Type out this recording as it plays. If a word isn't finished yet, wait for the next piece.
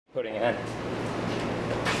Putting in.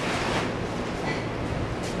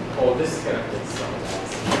 Oh, this is gonna fit so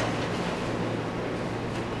nice.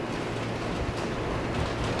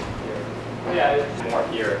 Yeah, it's more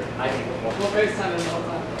here. I think more. We'll FaceTime in all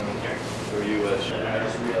time. Here. Who you wish? I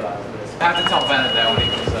just realized this. I have to tell Bennett that when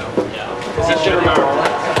he comes out. Yeah. Because he should remember.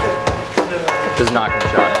 This is not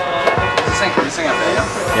gonna shot. This thing up there, yeah?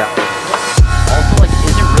 Yeah. Also, like,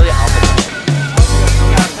 is it really alpha?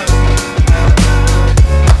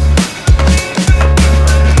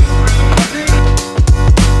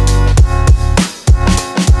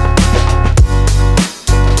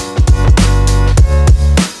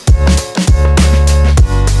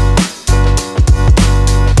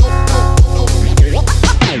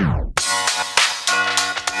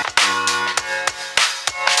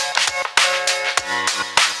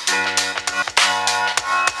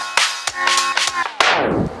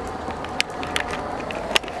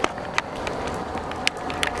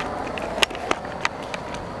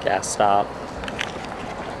 Gas stop.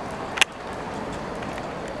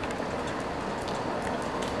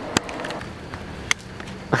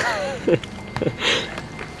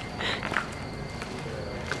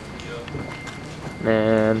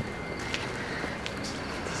 Man.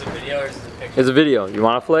 Is it a video or is it a picture? It's a video. You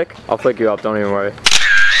want to flick? I'll flick you up, don't even worry.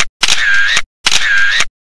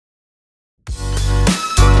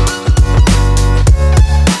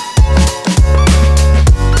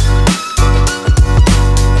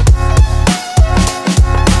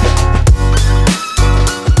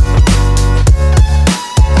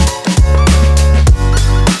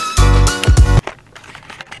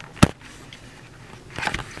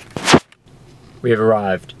 We have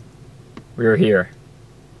arrived. We are here.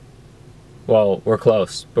 Well, we're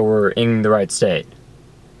close, but we're in the right state,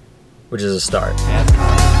 which is a start.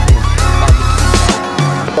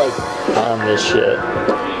 On this shit.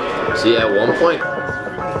 See, at one point.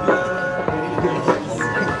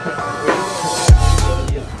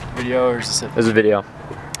 Video or is this This is a video.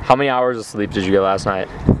 How many hours of sleep did you get last night?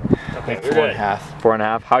 like 4.5?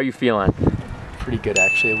 4.5. How are you feeling? Pretty good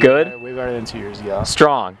actually. Good? Way better than 2 years ago.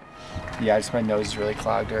 Strong. Yeah, just my nose is really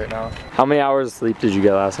clogged right now. How many hours of sleep did you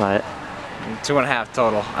get last night? 2.5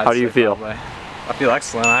 total. How do you feel? Probably. I feel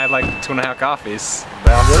excellent. I had like 2.5 coffees.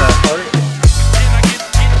 They all set.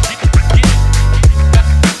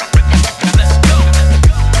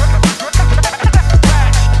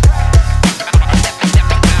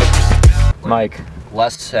 Mike,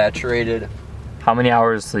 Less saturated. how many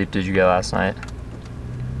hours of sleep did you get last night?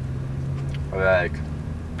 Like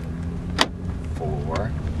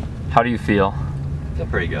 4. How do you feel? I feel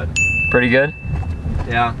pretty good. Pretty good?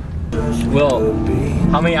 Yeah. Will,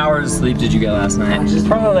 how many hours of sleep did you get last night?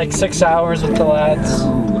 Probably like 6 hours with the lads.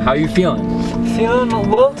 How are you feeling? Feeling a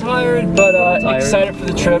little tired, but excited for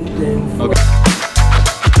the trip. Okay.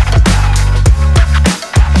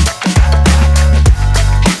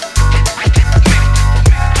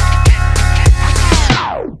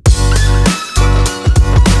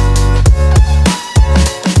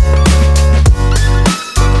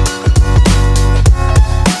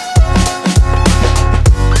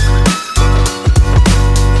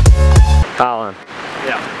 Colin.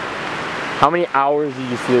 Yeah. How many hours did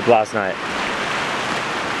you sleep last night?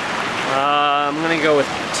 I'm gonna go with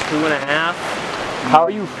 2.5. How are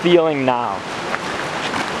you feeling now?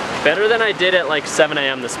 Better than I did at like 7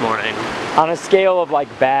 a.m. this morning. On a scale of like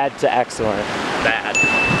bad to excellent. Bad.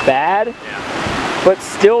 Bad? Yeah. But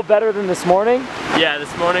still better than this morning? Yeah,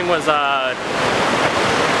 this morning was like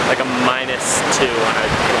a -2 on a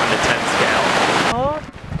 1 to 10 scale.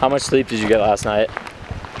 How much sleep did you get last night?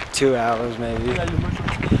 2 hours maybe.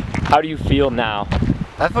 How do you feel now?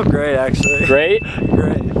 I feel great actually. Great?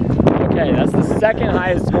 Great. Okay, that's the second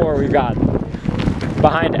highest score we've got.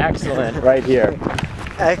 Behind excellent right here.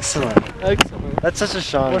 Excellent. Excellent. That's such a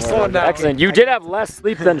Sean word. slowing down. Excellent. You did have less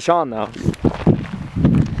sleep than Sean though.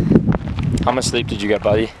 How much sleep did you get,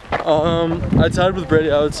 buddy? I tied with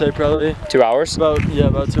Brady, I would say probably 2 hours? about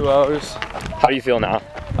 2 hours. How do you feel now?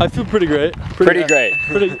 I feel pretty great. Pretty great.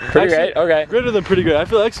 Pretty Great? Okay. Greater than pretty great. I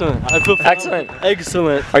feel excellent. I feel Excellent.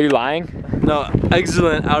 Excellent. Are you lying? No,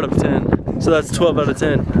 excellent out of 10. So that's 12 out of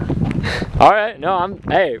 10. Alright, no,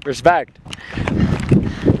 hey, respect.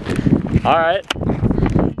 Alright.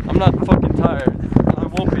 I'm not fucking tired. I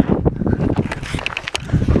won't be.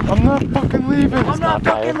 I'm not fucking leaving. I'm not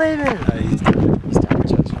fucking leaving. He's tired.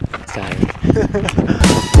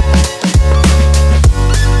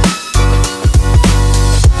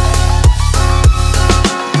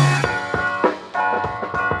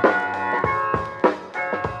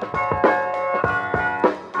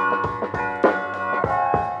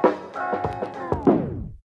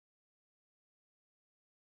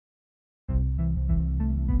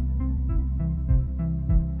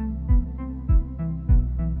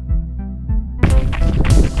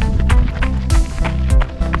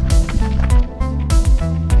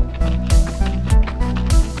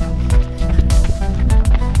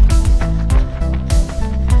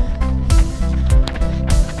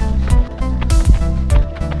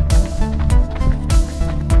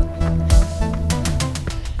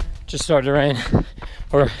 just started to rain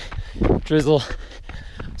or drizzle,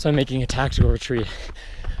 so I'm making a tactical retreat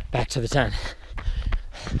back to the tent.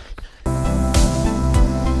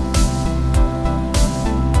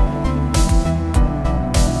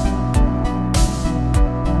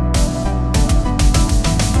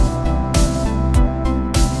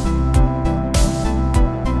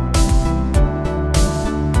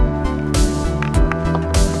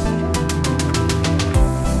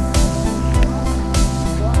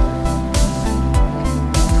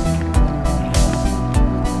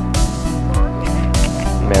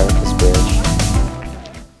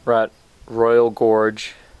 We're at Royal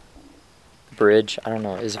Gorge Bridge. I don't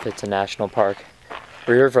know if it's a national park.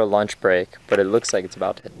 We're here for a lunch break, but it looks like it's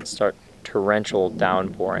about to start torrential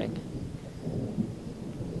downpouring.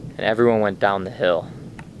 And everyone went down the hill.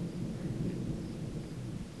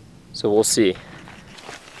 So we'll see.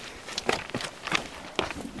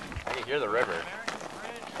 I can hear the river.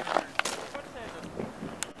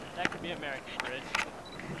 That could be American Bridge.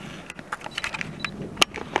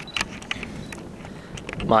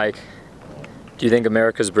 Mike, do you think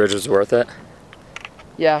America's Bridge is worth it?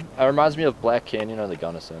 Yeah, it reminds me of Black Canyon or the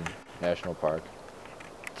Gunnison National Park.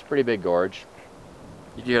 It's a pretty big gorge.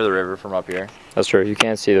 You can hear the river from up here. That's true, you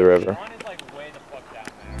can't see the river.